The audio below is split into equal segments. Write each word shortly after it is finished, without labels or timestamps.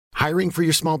Hiring for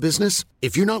your small business?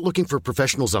 If you're not looking for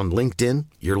professionals on LinkedIn,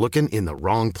 you're looking in the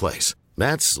wrong place.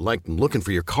 That's like looking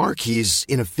for your car keys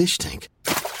in a fish tank.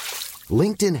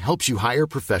 LinkedIn helps you hire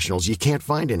professionals you can't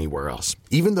find anywhere else,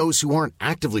 even those who aren't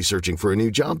actively searching for a new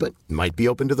job but might be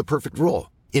open to the perfect role.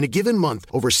 In a given month,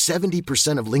 over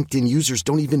 70% of LinkedIn users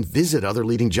don't even visit other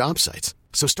leading job sites.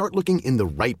 So start looking in the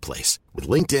right place. With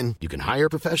LinkedIn, you can hire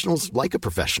professionals like a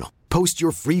professional. Post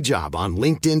your free job on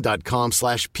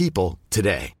linkedin.com/people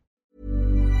today.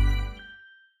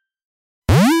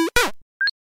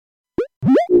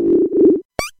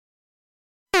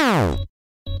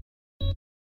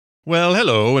 Well,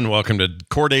 hello and welcome to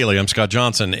Core Daily. I'm Scott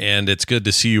Johnson, and it's good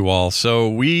to see you all. So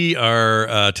we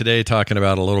are today talking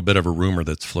about a little bit of a rumor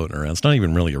that's floating around. It's not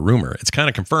even really a rumor. It's kind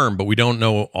of confirmed, but we don't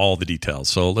know all the details.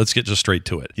 So let's get just straight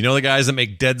to it. You know the guys that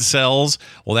make Dead Cells?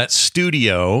 Well, that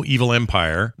studio, Evil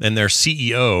Empire, and their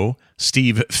CEO,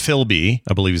 Steve Philby,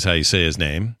 I believe is how you say his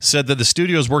name, said that the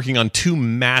studio is working on 2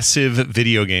 massive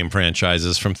video game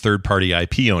franchises from third-party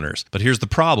IP owners. But here's the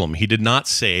problem. He did not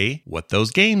say what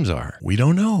those games are. We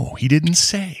don't know. He didn't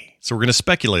say. So we're going to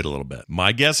speculate a little bit.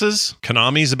 My guess is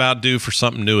Konami's about due for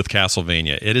something new with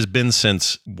Castlevania. It has been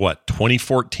since,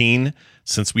 2014?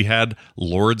 Since we had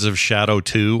Lords of Shadow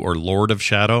 2 or Lord of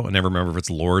Shadow. I never remember if it's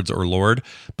Lords or Lord,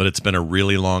 but it's been a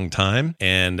really long time.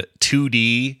 And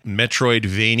 2D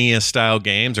Metroidvania style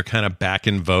games are kind of back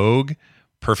in vogue.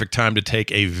 Perfect time to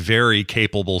take a very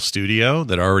capable studio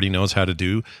that already knows how to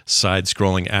do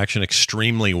side-scrolling action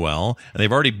extremely well. And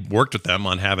they've already worked with them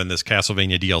on having this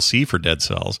Castlevania DLC for Dead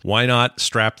Cells. Why not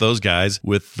strap those guys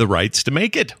with the rights to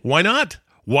make it? Why not?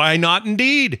 Why not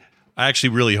indeed? I actually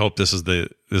really hope this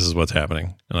is what's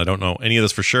happening. And I don't know any of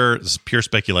this for sure. This is pure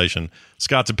speculation.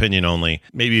 Scott's opinion only.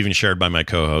 Maybe even shared by my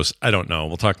co-host. I don't know.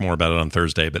 We'll talk more about it on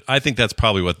Thursday. But I think that's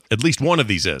probably what at least one of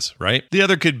these is, right? The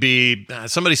other could be,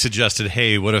 somebody suggested,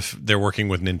 hey, what if they're working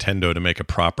with Nintendo to make a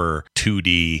proper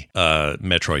 2D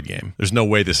Metroid game? There's no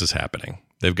way this is happening.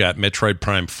 They've got Metroid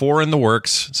Prime 4 in the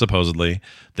works, supposedly.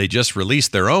 They just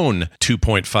released their own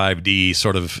 2.5D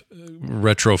sort of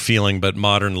retro feeling but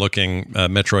modern looking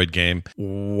Metroid game.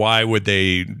 Why would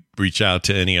they reach out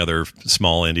to any other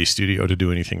small indie studio to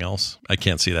do anything else? I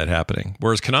can't see that happening.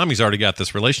 Whereas Konami's already got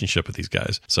this relationship with these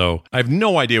guys. So I have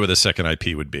no idea what the second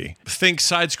IP would be. Think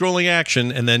side-scrolling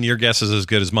action, and then your guess is as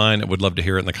good as mine. I would love to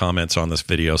hear it in the comments on this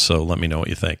video, so let me know what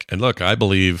you think. And look, I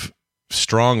believe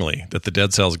strongly that the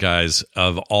Dead Cells guys,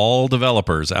 of all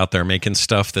developers out there making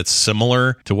stuff that's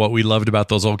similar to what we loved about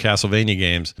those old Castlevania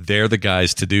games, they're the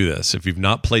guys to do this. If you've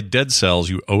not played Dead Cells,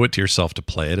 you owe it to yourself to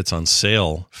play it. It's on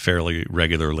sale fairly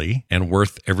regularly and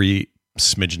worth every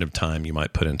smidgen of time you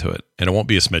might put into it. And it won't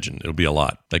be a smidgen. It'll be a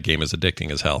lot. That game is addicting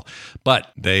as hell.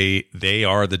 But they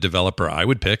are the developer I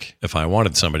would pick if I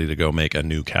wanted somebody to go make a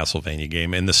new Castlevania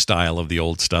game in the style of the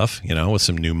old stuff, with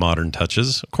some new modern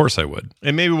touches. Of course I would.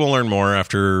 And maybe we'll learn more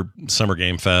after Summer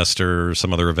Game Fest or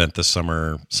some other event this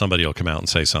summer. Somebody will come out and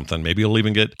say something. Maybe it'll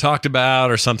even get talked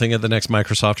about or something at the next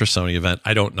Microsoft or Sony event.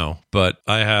 I don't know. But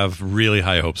I have really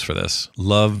high hopes for this.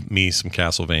 Love me some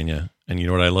Castlevania. And you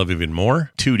know what I love even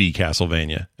more? 2D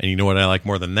Castlevania. And you know what I like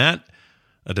more than that?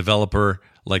 A developer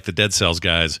like the Dead Cells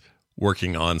guys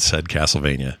working on said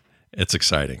Castlevania. It's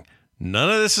exciting. None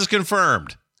of this is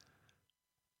confirmed,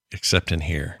 except in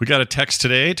here. We got a text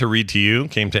today to read to you.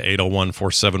 Came to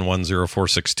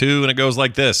 801-471-0462, and it goes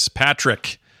like this.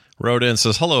 Patrick wrote in and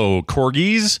says, hello,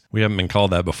 corgis. We haven't been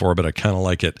called that before, but I kind of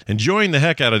like it. Enjoying the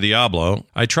heck out of Diablo.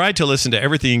 I tried to listen to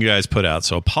everything you guys put out,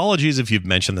 so apologies if you've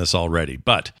mentioned this already.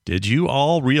 But did you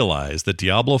all realize that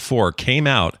Diablo 4 came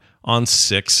out on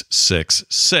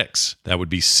 6/6/6? That would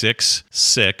be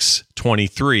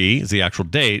 6/6/23 is the actual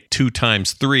date. 2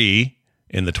 times 3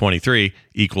 in the 23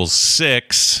 equals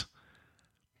 6.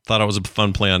 Thought it was a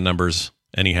fun play on numbers.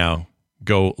 Anyhow,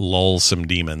 go lull some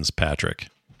demons, Patrick.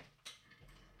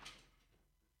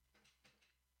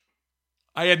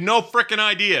 I had no freaking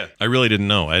idea. I really didn't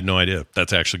know. I had no idea.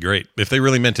 That's actually great. If they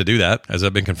really meant to do that, has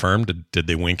that been confirmed? Did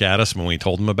they wink at us when we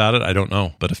told them about it? I don't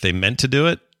know. But if they meant to do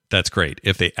it, that's great.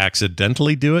 If they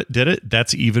accidentally did it,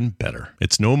 that's even better.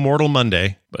 It's no Mortal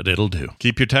Monday, but it'll do.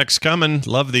 Keep your texts coming.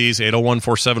 Love these.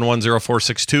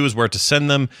 801-471-0462 is where to send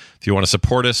them. If you want to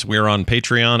support us, we're on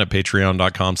Patreon at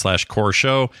patreon.com/core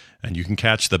show. And you can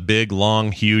catch the big,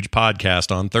 long, huge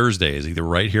podcast on Thursdays, either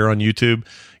right here on YouTube,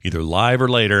 either live or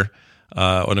later.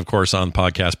 And of course on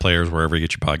podcast players, wherever you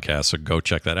get your podcasts. So go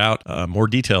check that out. More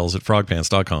details at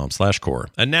frogpants.com/core.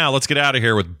 And now let's get out of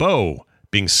here with Bo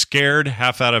being scared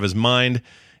half out of his mind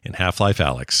in Half-Life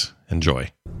Alyx. Enjoy.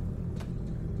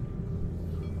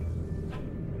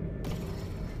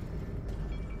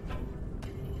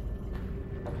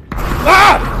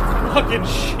 Ah! fucking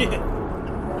shit.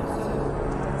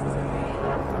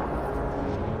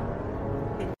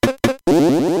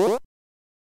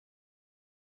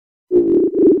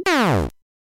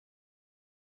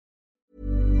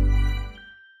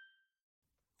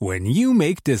 When you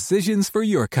make decisions for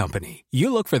your company,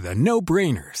 you look for the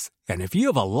no-brainers. And if you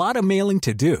have a lot of mailing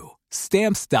to do,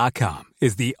 Stamps.com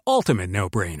is the ultimate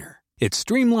no-brainer. It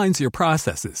streamlines your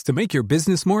processes to make your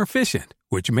business more efficient,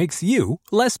 which makes you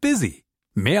less busy.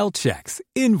 Mail checks,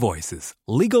 invoices,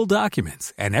 legal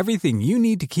documents, and everything you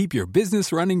need to keep your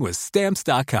business running with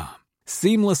Stamps.com.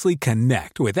 Seamlessly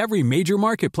connect with every major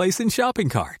marketplace and shopping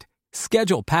cart.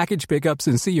 Schedule package pickups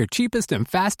and see your cheapest and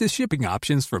fastest shipping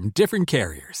options from different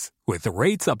carriers. With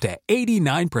rates up to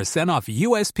 89% off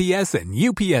USPS and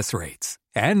UPS rates.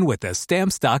 And with the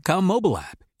Stamps.com mobile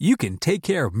app, you can take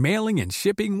care of mailing and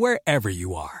shipping wherever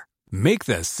you are. Make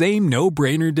the same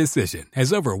no-brainer decision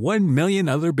as over 1 million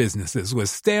other businesses with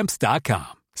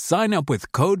Stamps.com. Sign up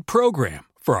with code PROGRAM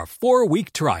for a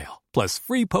 4-week trial, plus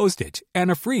free postage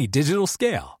and a free digital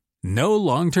scale. No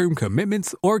long-term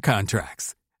commitments or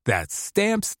contracts. That's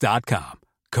Stamps.com.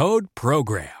 Code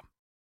PROGRAM.